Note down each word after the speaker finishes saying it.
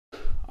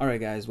Alright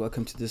guys,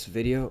 welcome to this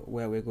video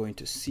where we're going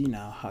to see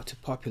now how to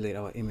populate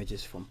our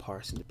images from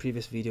Parse. In the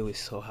previous video we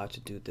saw how to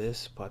do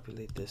this,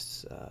 populate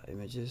this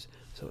images.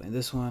 So in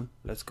this one,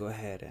 let's go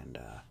ahead and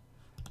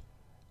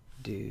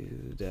do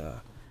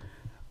the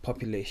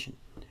populating.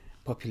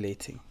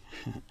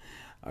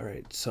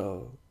 Alright,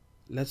 so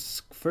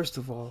let's first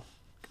of all,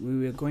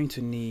 we are going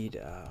to need,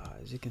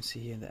 as you can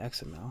see here in the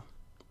XML,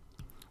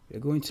 we're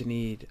going to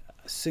need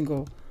a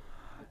single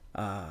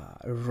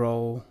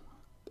row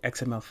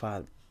XML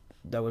file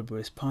that will be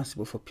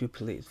responsible for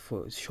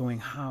showing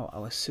how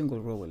our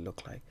single row will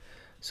look like.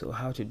 So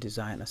how to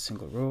design a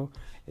single row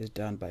is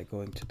done by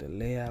going to the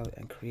layout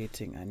and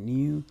creating a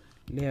new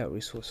layout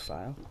resource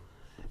file,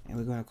 and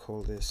we're going to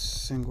call this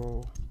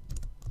single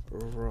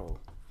row.xml.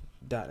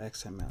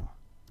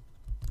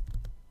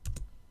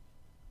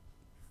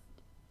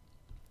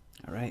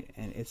 all right,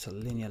 and it's a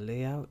linear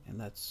layout, and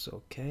that's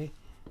okay.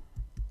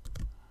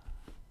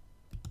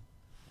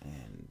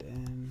 And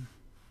then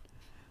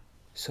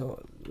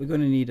so we're going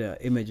to need an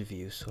image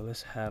view, so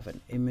let's have an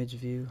image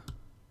view,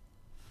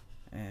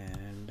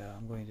 and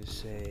I'm going to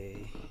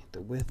say the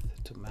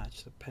width to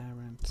match the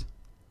parent,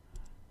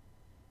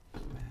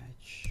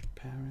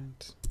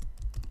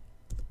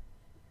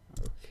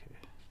 okay,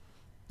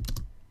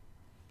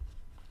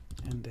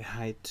 and the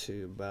height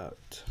to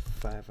about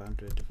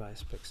 500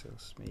 device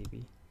pixels.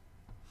 Maybe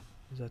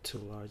is that too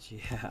large?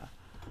 Yeah,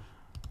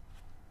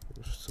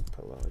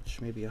 super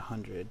large. Maybe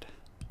 100,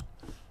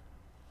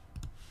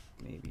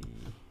 maybe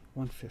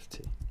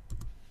 150.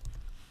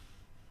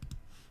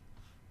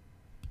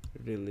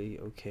 Really?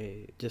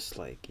 Okay, just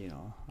like, you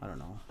know, I don't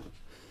know,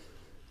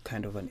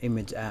 kind of an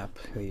image app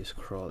where you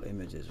scroll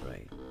images,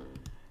 right?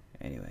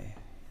 Anyway,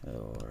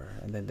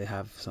 and then they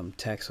have some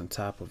text on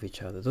top of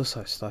each other. Those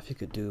are stuff you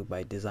could do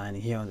by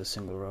designing here on the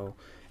single row,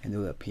 and it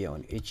will appear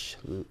on each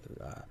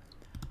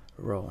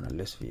row on a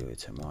list view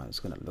HTML. It's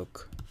going to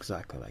look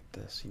exactly like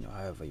this, you know,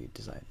 however you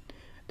design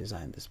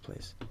this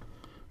place.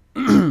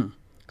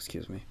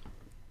 Excuse me.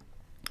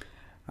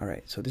 All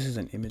right, so this is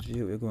an image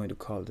view. We're going to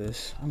call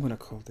this, I'm going to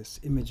call this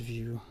image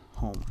view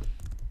home,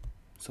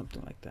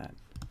 something like that.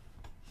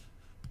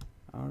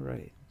 All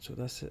right, so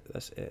that's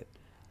it.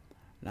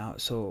 Now,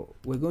 so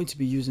we're going to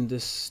be using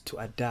this to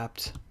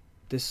adapt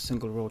this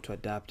single row to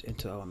adapt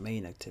into our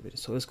main activity.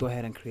 So let's go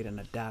ahead and create an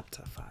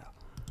adapter file,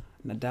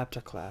 an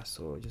adapter class.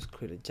 So just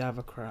create a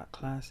Java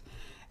class,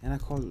 and I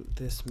call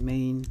this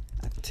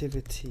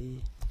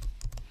MainActivity.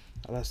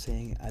 I was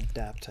saying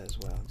adapter as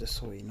well, just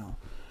so you know.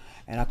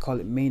 And I call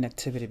it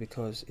MainActivity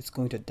because it's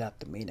going to adapt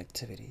the main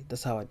activity.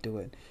 That's how I do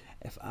it.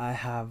 If I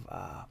have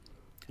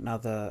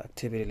another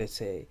activity, let's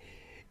say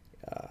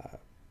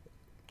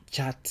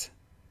chat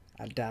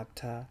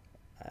adapter,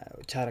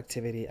 chat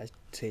activity, I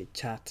say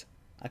chat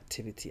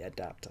activity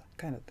adapter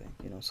kind of thing,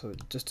 you know, so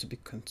just to be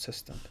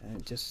consistent, and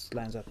it just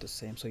lines up the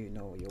same, so you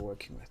know what you're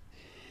working with.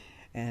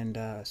 And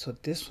so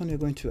this one, you're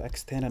going to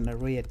extend an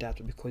array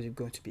adapter because you're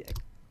going to be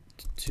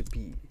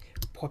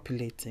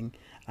populating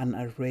an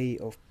array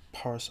of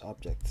Parse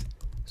objects.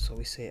 So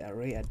we say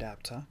array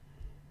adapter,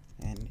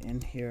 and in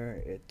here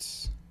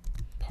it's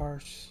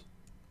Parse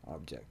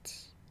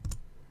objects,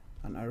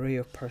 an array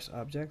of Parse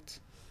objects,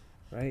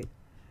 right?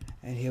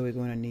 And here we're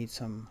going to need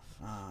some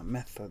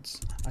methods,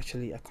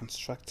 actually a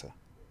constructor.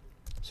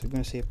 So we're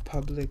going to say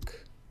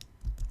public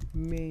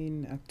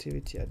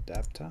MainActivity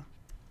Adapter,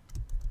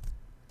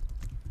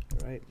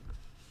 right?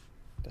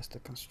 That's the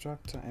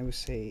constructor, and we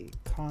say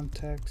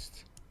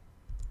context.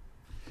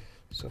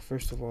 So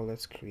first of all,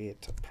 let's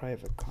create a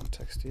private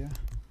context here.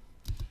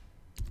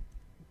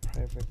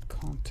 Private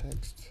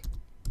context,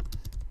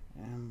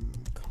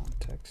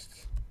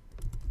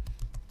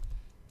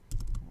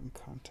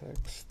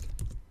 context,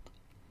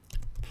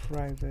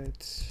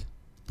 private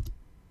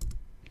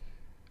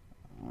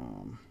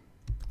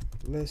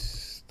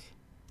list.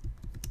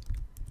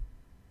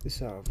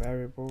 These are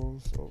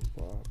variables of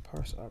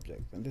Parse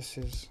object, and this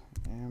is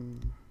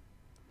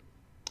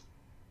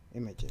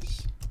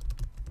images.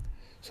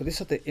 So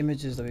these are the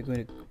images that we're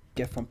going to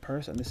get from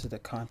Parse, and this is the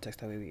context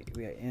that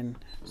we are in.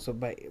 So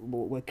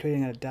we're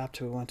creating an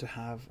adapter, we want to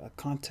have a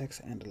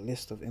context and a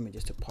list of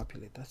images to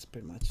populate. That's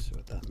pretty much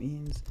what that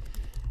means.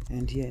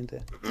 And here in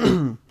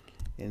the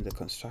in the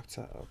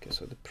constructor, okay,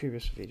 so the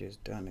previous video is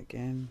done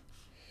again.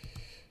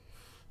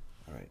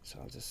 All right, so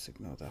I'll just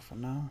ignore that for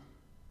now.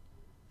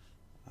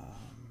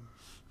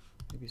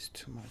 Maybe it's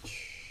too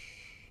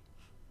much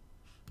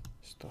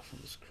stuff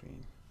on the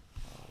screen.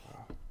 Oh,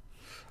 wow.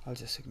 I'll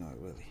just ignore it,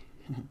 really.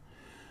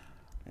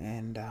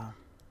 And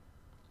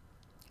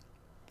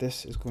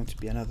this is going to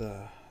be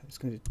another, it's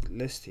going to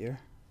list here,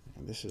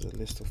 and this is a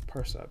list of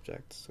Parse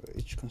objects. So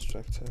each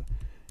constructor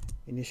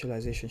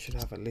initialization should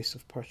have a list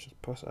of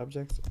Parse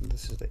objects, and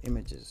this is the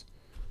images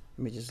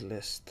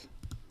list.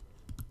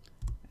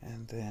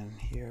 And then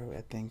here,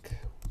 I think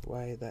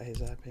why that is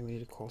happening, we need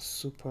to call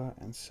super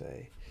and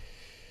say,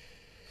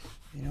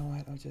 you know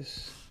what, I'll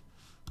just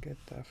get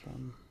that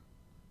from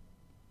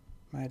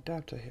my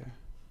adapter here,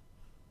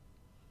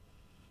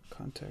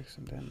 context,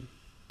 and then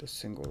the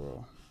single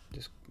row.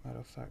 Just matter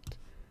of fact,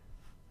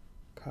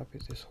 copy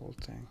this whole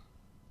thing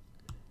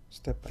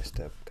step by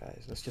step,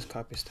 guys. Let's just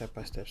copy step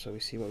by step so we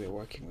see what we're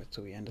working with,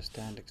 so we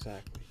understand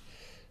exactly.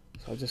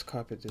 So I'll just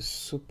copy this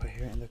super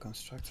here in the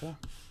constructor.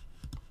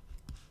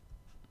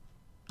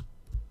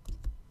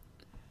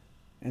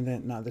 And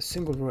then now the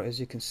single row, as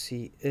you can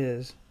see,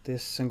 is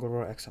this single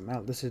row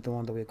XML. This is the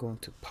one that we're going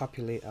to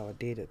populate our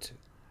data to,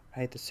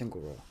 right? The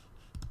single row.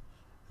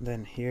 And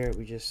then here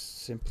we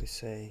just simply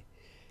say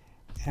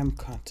m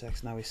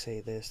context. Now we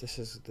say this. This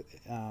is the,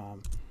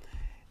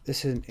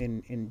 this is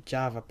in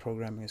Java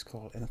programming is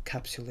called an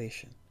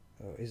encapsulation,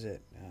 or is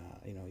it?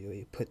 You know,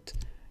 you put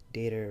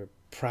data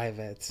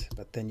private,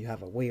 but then you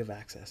have a way of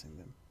accessing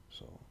them.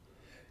 So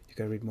you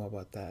can read more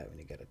about that when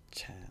you get a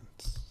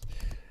chance.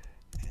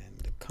 And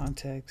the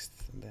context,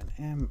 and then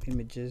m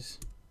images.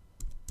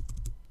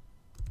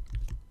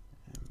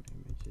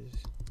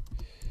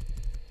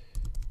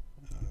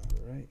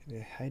 All right,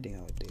 we're hiding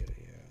our data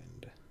here,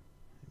 and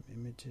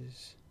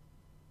images.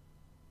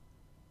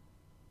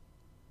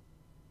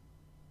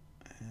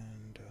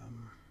 And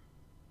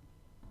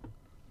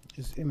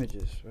it's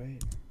images,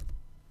 right?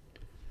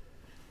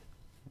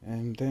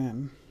 And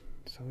then,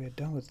 so we're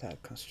done with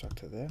that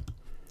constructor there.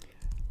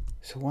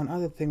 So one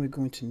other thing we're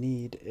going to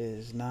need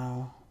is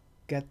now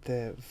get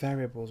the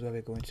variables where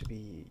we're going to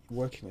be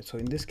working with. So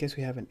in this case,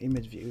 we have an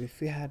image view. If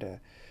we had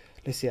a,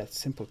 let's see, a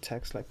simple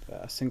text, like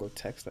a single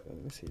text, like,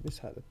 let's see, this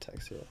had a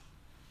text here.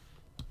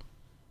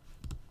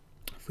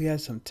 If we had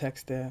some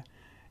text there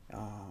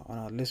on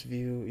our list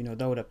view, you know,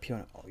 that would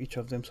appear on each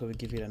of them, so we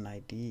give it an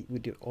ID. We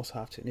do also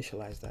have to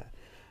initialize that.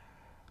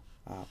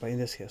 But in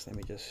this case, let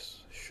me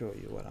just show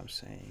you what I'm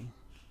saying.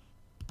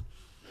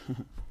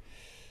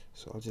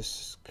 So I'll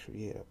just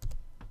create a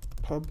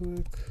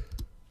public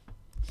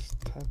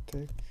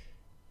static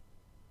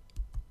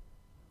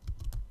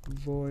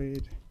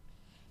void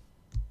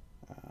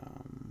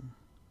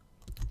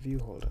view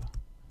holder.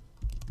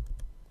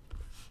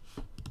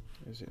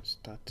 Is it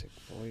static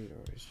void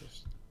or is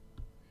just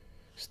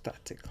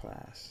static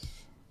class?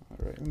 All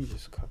right, let me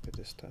just copy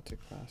this static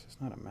class. It's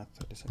not a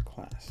method, it's a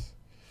class.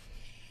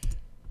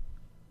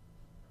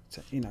 It's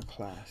an inner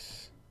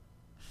class.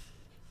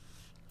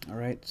 All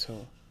right,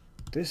 so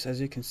this,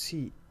 as you can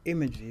see,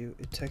 image view,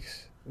 it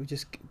takes, we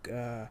just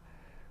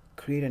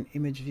create an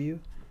image view,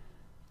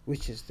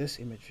 which is this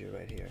image view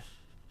right here,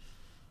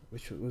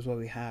 which was what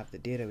we have, the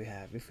data we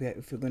have. If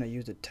we're going to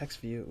use the text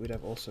view, we'd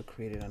have also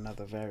created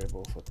another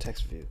variable for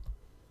text view,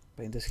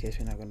 but in this case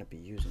we're not going to be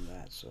using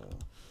that. So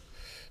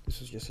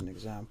this is just an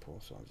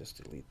example, so I'll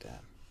just delete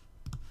that.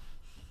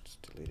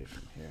 Just delete it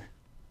from here,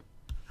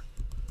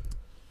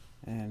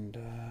 and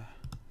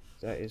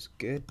that is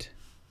good.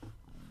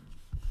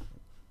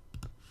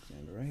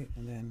 And right,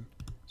 and then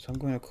so I'm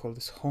going to call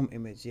this home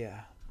image,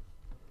 yeah.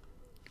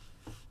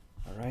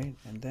 All right,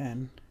 and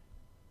then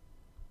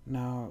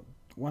now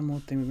one more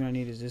thing we're going to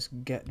need is this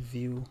get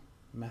view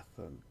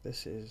method.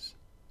 This is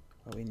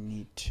what we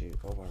need to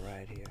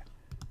override here.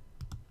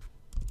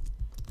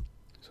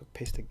 So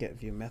paste the get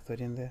view method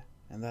in there,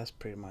 and that's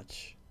pretty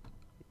much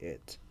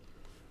it.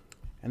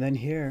 And then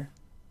here,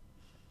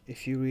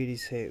 if you really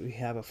say we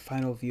have a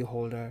final view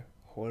holder,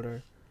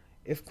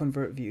 if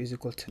convert view is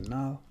equal to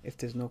null, if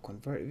there's no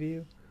convert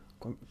view,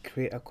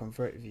 create a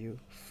convert view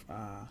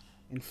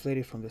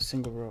inflated from the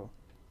single row.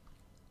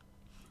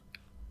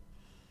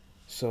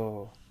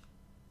 So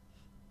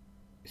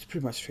it's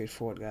pretty much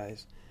straightforward,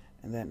 guys.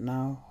 And then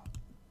now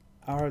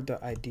our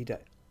ID,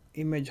 that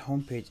image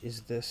homepage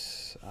is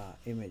this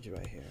image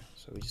right here.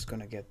 So we're just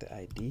gonna get the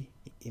ID,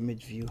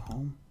 image view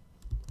home,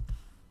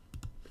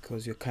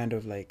 because you're kind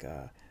of like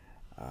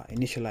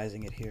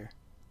initializing it here.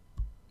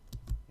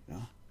 You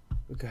know,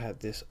 we could have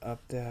this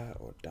up there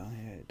or down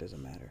here, it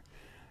doesn't matter.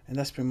 And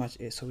that's pretty much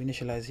it. So we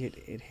initialize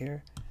it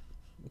here.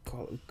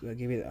 We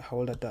give it a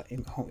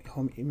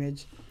holder.home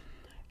image,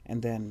 and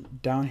then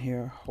down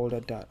here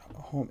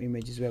holder.home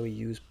image is where we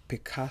use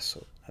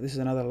Picasso. Now, this is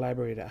another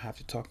library that I have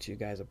to talk to you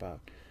guys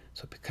about.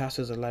 So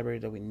Picasso is a library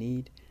that we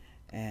need,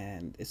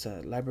 and it's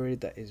a library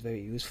that is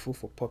very useful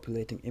for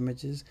populating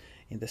images,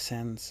 in the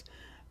sense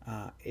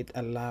it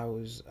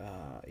allows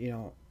you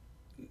know,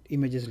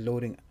 images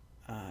loading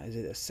is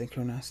it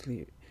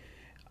asynchronously.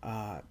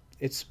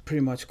 It's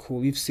pretty much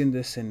cool. You've seen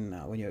this in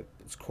when you're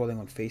scrolling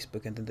on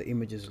Facebook, and then the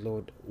images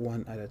load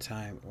one at a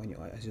time when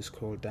as you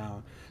scroll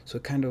down. So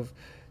it kind of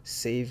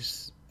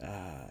saves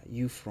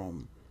you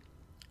from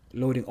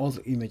loading all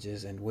the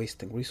images and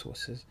wasting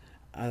resources,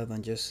 other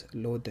than just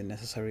load the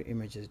necessary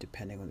images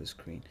depending on the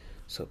screen.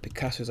 So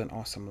Picasso is an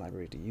awesome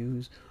library to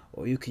use,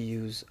 or you can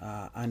use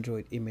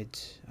Android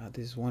image.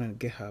 There's one on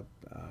GitHub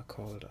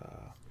called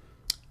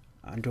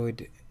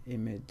Android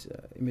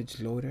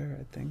image loader,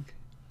 I think.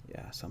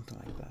 Yeah, something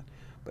like that.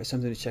 But it's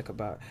something to check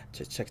about,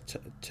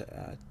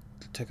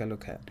 take a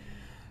look at.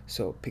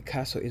 So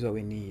Picasso is what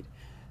we need.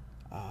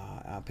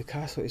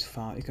 Picasso is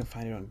found, you can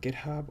find it on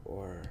GitHub,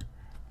 or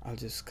I'll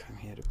just come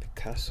here to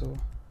Picasso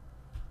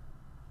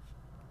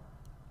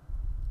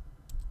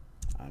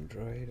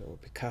Android, or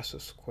Picasso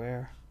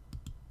Square.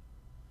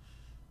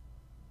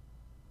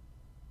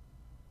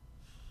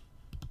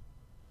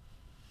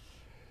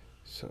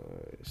 So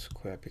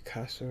square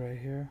Picasso right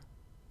here,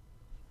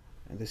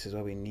 and this is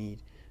what we need.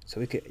 So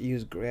we could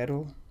use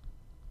Gradle,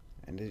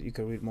 and you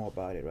can read more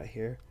about it right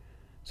here.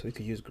 So we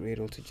could use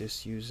Gradle to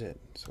just use it.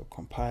 So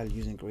compile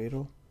using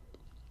Gradle,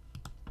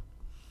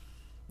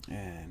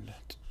 and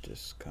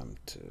just come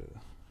to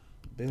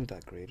build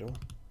that Gradle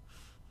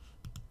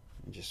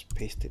and just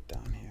paste it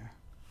down here,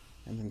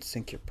 and then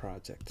sync your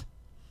project.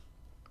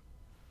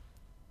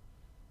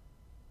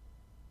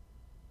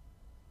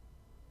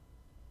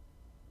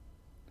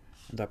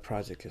 And that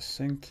project is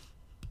synced,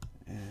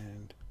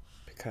 and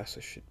Picasso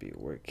should be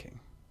working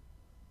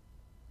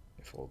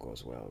if all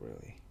goes well,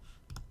 really.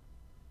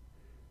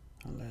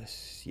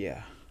 Unless,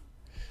 yeah.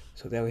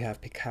 So there we have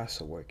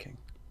Picasso working.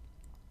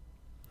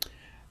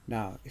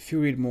 Now, if you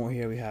read more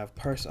here, we have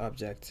Parse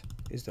object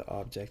is the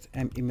object,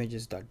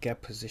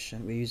 mimages.get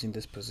position. We're using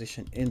this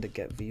position in the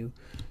get view.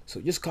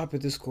 So just copy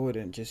this code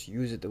and just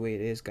use it the way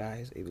it is,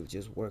 guys. It will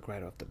just work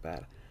right off the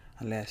bat,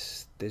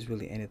 unless there's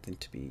really anything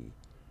to be.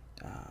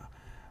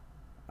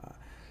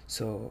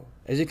 So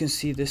as you can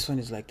see, this one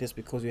is like this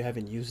because we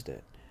haven't used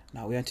it.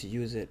 Now we want to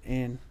use it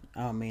in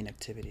our main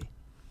activity.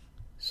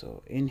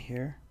 So in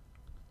here,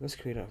 let's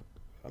create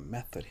a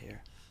method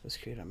here. Let's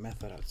create a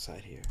method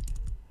outside here.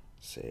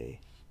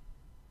 Say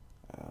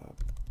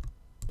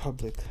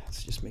public,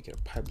 let's just make it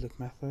a public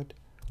method,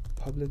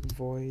 public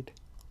void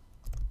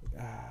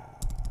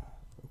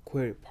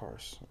query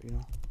parse,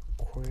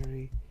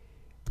 query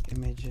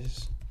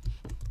images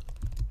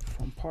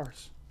from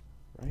parse,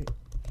 right?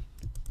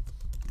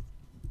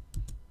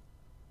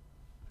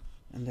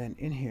 And then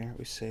in here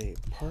we say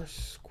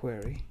parse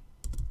query,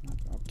 not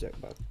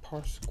object but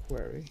parse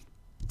query.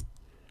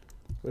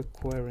 We're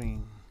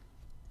querying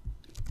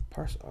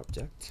parse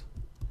object,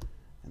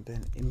 and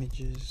then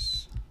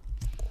images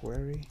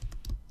query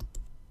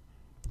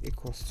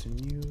equals to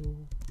new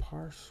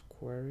parse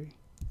query.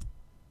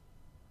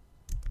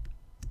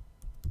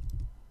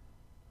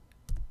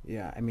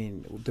 Yeah, I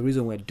mean, the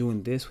reason we're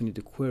doing this, we need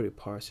to query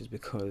parse, is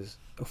because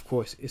of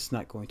course it's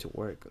not going to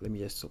work. Let me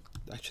just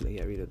actually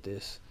get rid of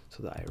this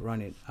so that I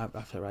run it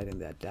after writing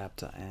the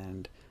adapter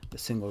and the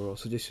single row.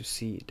 So just to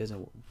see it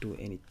doesn't do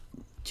any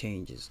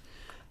changes.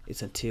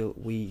 It's until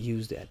we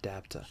use the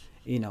adapter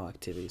in our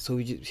activity. So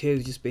we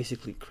just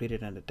basically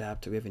created an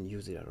adapter. We haven't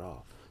used it at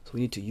all. So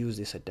we need to use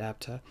this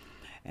adapter.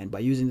 And by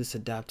using this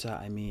adapter,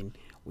 I mean,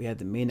 we have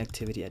the main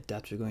activity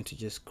adapter. We're going to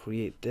just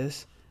create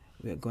this.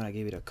 We're going to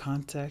give it a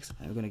context,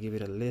 and we're going to give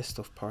it a list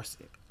of parse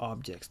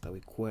objects that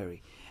we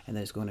query. And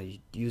then it's going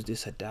to use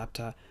this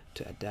adapter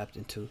to adapt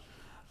into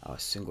our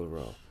single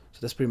row. So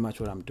that's pretty much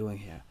what I'm doing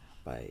here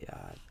by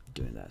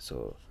doing that.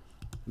 So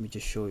let me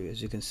just show you.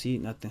 As you can see,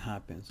 nothing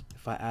happens.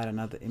 If I add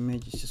another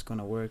image, it's just going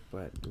to work,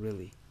 but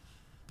really,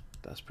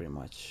 that's pretty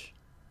much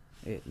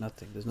it.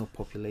 Nothing. There's no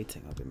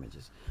populating of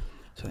images.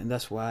 So, and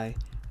that's why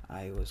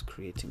I was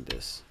creating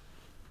this.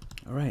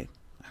 All right.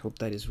 I hope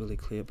that is really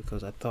clear,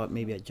 because I thought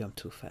maybe I jumped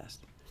too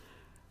fast.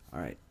 All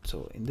right.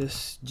 So in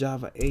this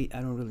Java 8, I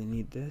don't really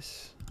need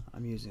this.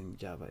 I'm using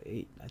Java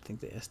 8. I think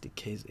the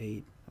SDK is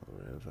 8 or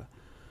whatever.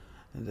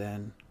 And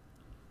then,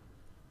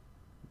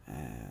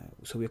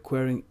 so we're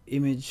querying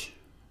image.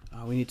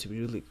 We need to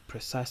be really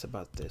precise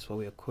about this, what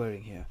we are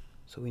querying here.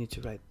 So we need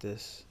to write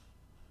this.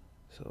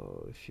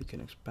 So if you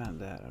can expand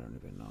that, I don't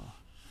even know.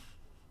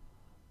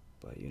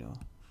 But you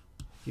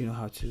know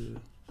how to,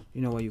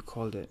 what you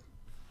called it.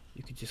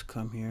 You could just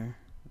come here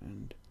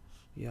and,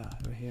 yeah,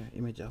 right here,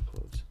 image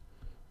uploads.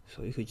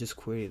 So you could just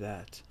query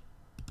that.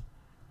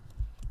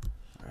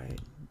 All right,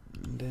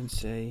 and then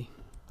say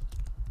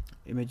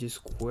images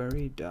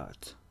query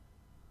dot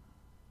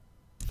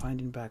find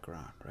in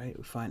background, right?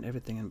 We find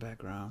everything in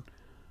background.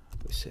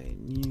 We say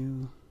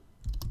new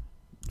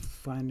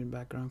find in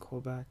background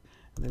callback,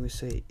 and then we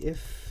say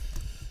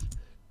if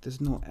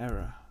there's no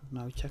error.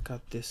 Now check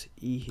out this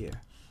E here.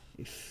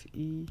 If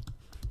E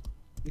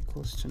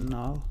equals to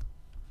null,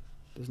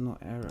 there's no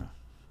error.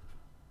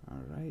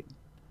 All right,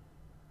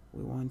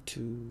 we want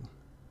to,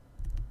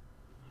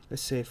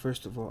 let's say,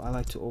 first of all, I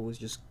like to always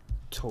just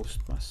toast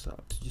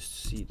myself to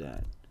just see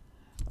that,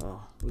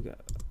 oh, we got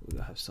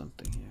to have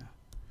something here.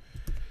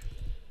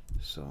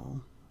 So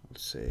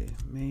let's say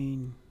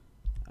main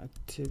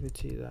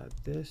activity that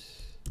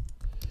this,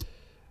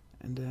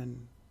 and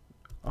then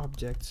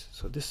objects.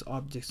 So this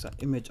objects are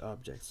image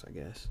objects, I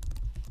guess.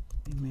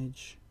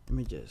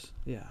 Images,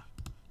 yeah,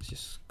 let's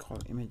just call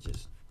it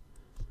images.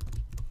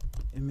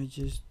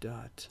 Images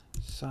dot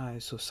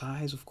size. So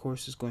size, of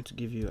course, is going to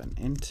give you an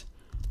int.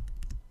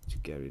 To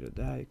get rid of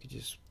that, you could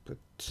just put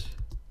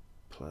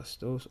plus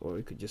those, or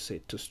you could just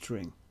say to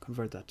string,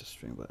 convert that to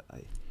string, but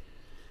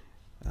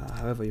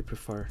however you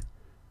prefer.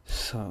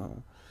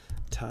 So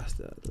task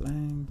dot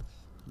length,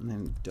 and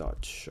then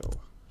dot show,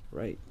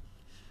 right?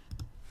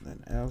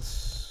 Then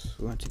else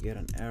we want to get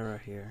an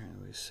error here,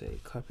 and we say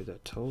copy the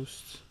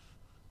toast,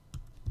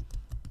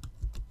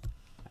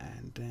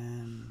 and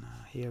then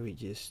here we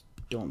just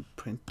don't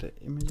print the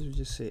images. We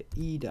just say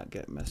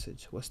e.get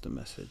message. What's the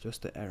message? What's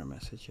the error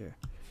message here?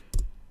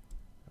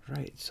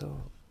 Right.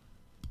 So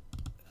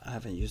I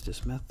haven't used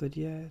this method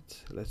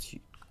yet. Let's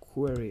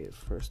query it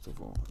first of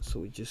all. So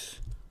we just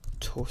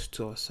toast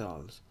to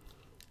ourselves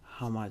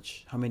how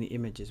many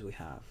images we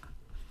have.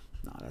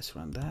 Now let's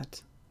run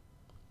that.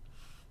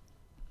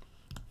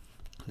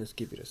 Let's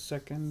give it a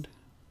second.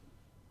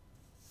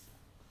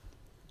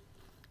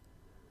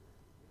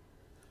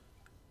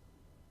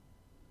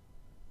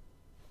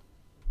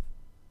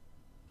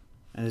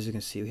 And as you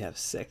can see, we have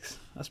 6.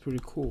 That's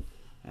pretty cool.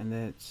 And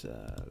then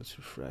let's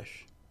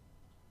refresh.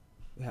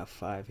 We have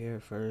 5 here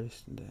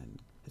first, and then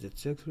is it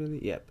 6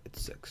 really? Yep,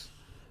 it's 6.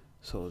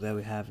 So there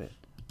we have it.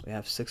 We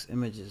have 6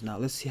 images. Now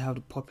let's see how to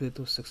populate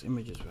those 6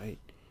 images, right?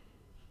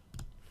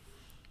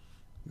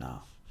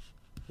 Now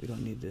we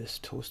don't need this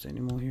toast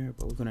anymore here,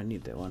 but we're gonna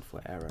need that one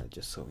for error,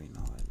 just so we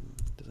know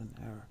it doesn't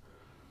error.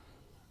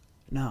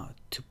 Now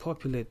to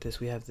populate this,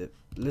 we have the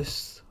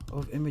list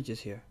of images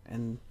here,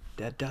 and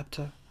the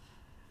adapter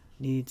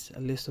needs a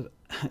list of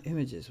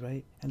images,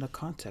 right? And the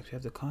context, we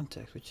have the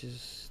context, which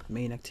is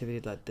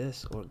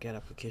MainActivity.this or get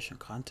application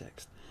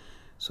context.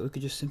 So we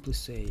could just simply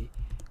say,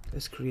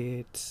 let's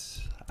create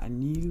a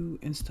new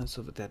instance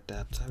of the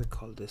adapter. We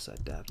call this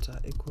adapter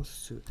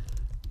equals to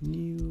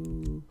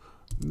new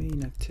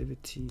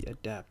MainActivity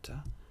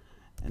Adapter.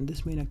 And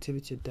this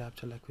MainActivity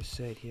Adapter, like we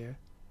said here,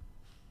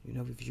 you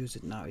know, we've used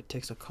it now. It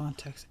takes a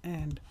context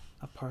and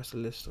a parse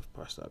list of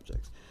parse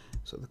objects.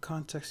 So the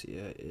context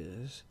here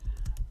is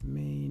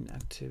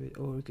MainActivity,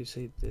 or we could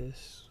say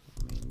this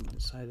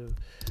inside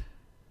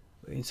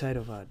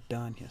of our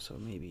done here. So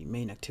maybe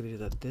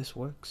MainActivity.this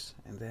works,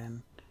 and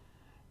then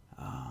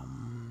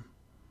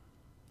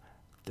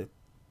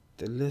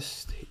the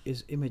list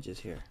is images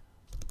here,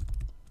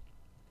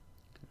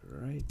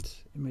 right?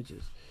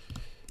 Images,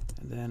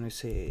 and then we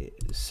say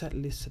set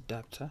list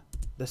adapter.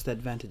 That's the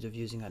advantage of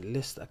using a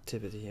list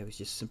activity here. We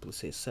just simply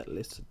say set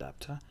list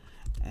adapter,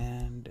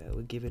 and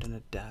we give it an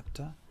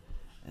adapter,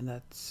 and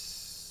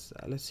that's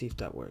let's see if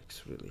that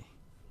works really.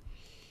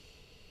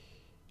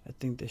 I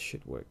think this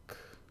should work.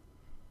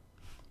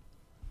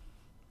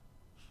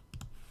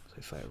 So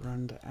if I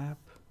run the app,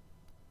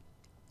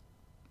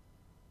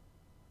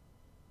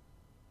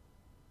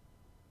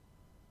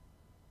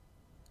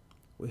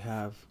 we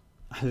have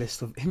a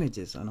list of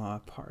images on our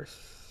parse.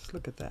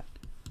 Look at that.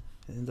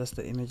 And that's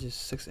the images,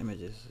 6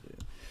 images.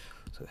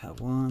 So we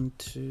have 1,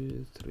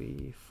 2,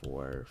 3,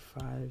 4,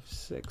 5,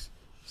 6,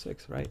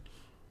 right?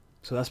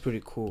 So that's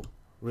pretty cool,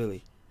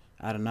 really.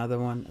 Add another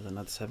one, as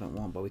another 7th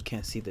one, but we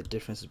can't see the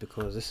differences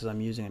because this is,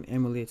 I'm using an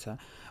emulator.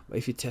 But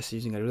if you test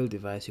using a real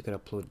device, you could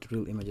upload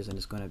real images and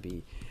it's going to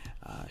be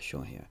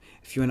shown here.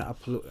 If you want to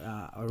upload,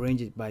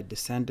 arrange it by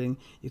descending,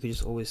 you could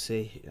just always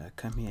say,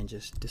 come here and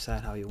just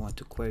decide how you want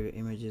to query your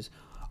images.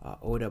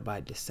 Order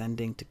by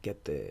descending to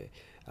get the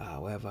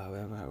wherever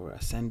we're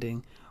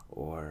ascending,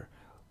 or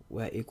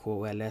where equal,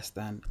 where less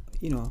than,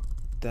 you know,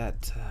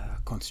 that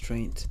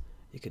constraint.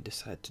 You could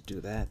decide to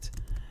do that.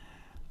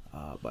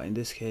 But in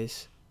this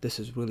case, this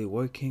is really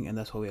working, and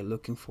that's what we're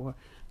looking for.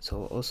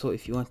 So also,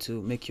 if you want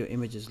to make your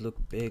images look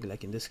big,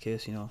 like in this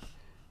case, you know,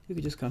 you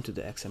could just come to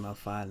the XML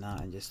file now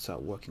and just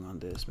start working on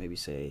this. Maybe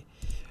say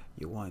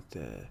you want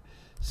the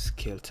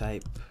scale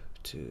type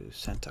to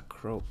center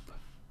crop,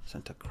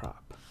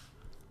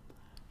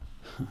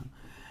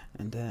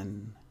 and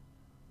then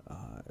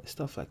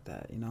stuff like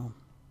that, you know,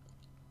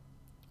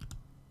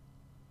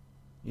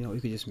 you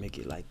could just make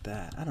it like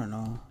that. I don't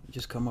know,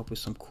 just come up with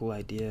some cool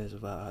ideas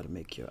about how to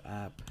make your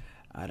app.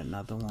 Add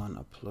another one,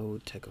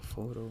 upload, take a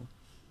photo.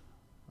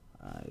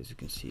 As you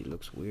can see, it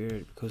looks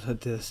weird because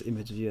of this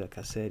image view. Like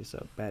I said, it's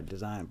a bad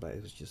design, but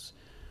it was just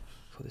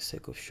for the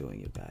sake of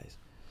showing you guys.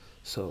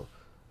 So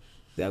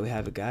there we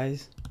have it,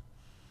 guys.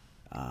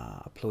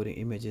 Uploading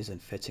images and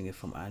fetching it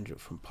from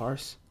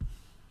Parse.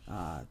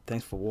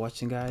 Thanks for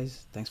watching,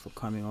 guys. Thanks for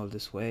coming all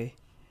this way,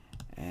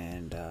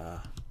 and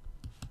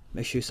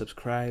make sure you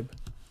subscribe,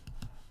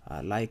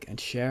 like and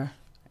share,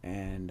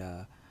 and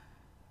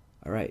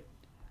all right,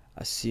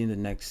 I'll see you in the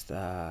next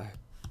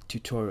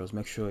tutorials.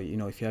 Make sure, you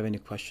know, if you have any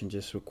questions,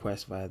 just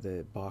request via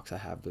the box I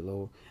have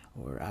below,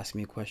 or ask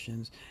me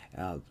questions.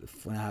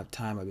 When I have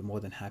time, I'll be more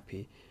than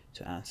happy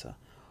to answer.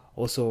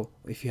 Also,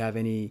 if you have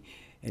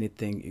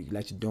anything you'd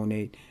like to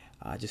donate,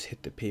 just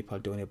hit the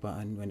PayPal donate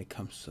button when it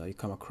comes, you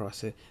come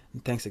across it.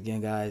 And thanks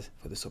again, guys,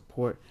 for the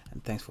support,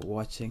 and thanks for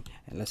watching,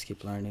 and let's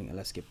keep learning and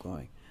let's keep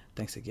going.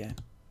 Thanks again.